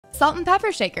Salt and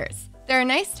pepper shakers. They're a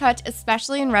nice touch,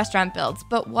 especially in restaurant builds,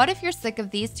 but what if you're sick of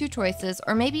these two choices,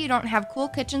 or maybe you don't have cool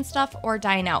kitchen stuff or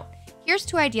dine out? Here's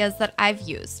two ideas that I've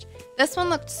used. This one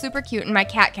looked super cute in my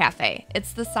cat cafe.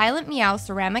 It's the Silent Meow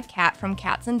ceramic cat from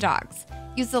Cats and Dogs.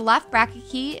 Use the left bracket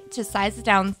key to size it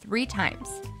down 3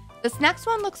 times. This next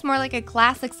one looks more like a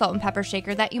classic salt and pepper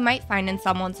shaker that you might find in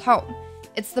someone's home.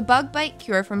 It's the Bug Bite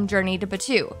Cure from Journey to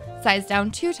Batu, sized down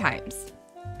 2 times.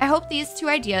 I hope these two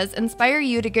ideas inspire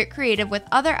you to get creative with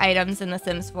other items in The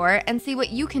Sims 4 and see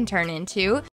what you can turn into